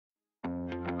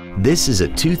This is a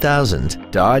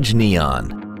 2000 Dodge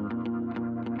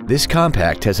Neon. This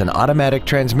compact has an automatic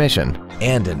transmission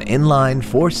and an inline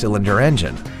 4-cylinder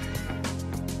engine.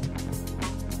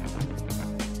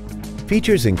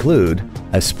 Features include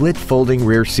a split folding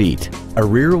rear seat, a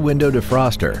rear window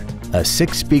defroster, a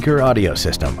 6-speaker audio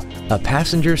system, a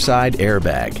passenger side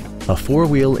airbag, a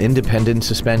 4-wheel independent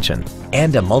suspension,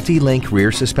 and a multi-link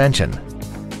rear suspension.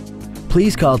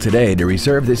 Please call today to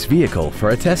reserve this vehicle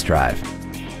for a test drive.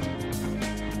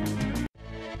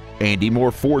 Andy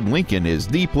Moore Ford Lincoln is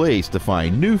the place to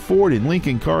find new Ford and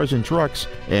Lincoln cars and trucks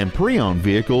and pre-owned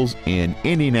vehicles in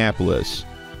Indianapolis.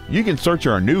 You can search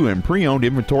our new and pre-owned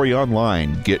inventory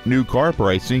online, get new car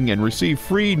pricing, and receive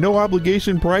free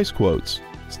no-obligation price quotes.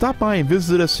 Stop by and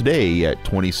visit us today at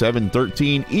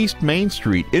 2713 East Main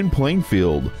Street in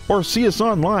Plainfield, or see us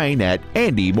online at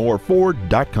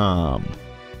andymoreford.com.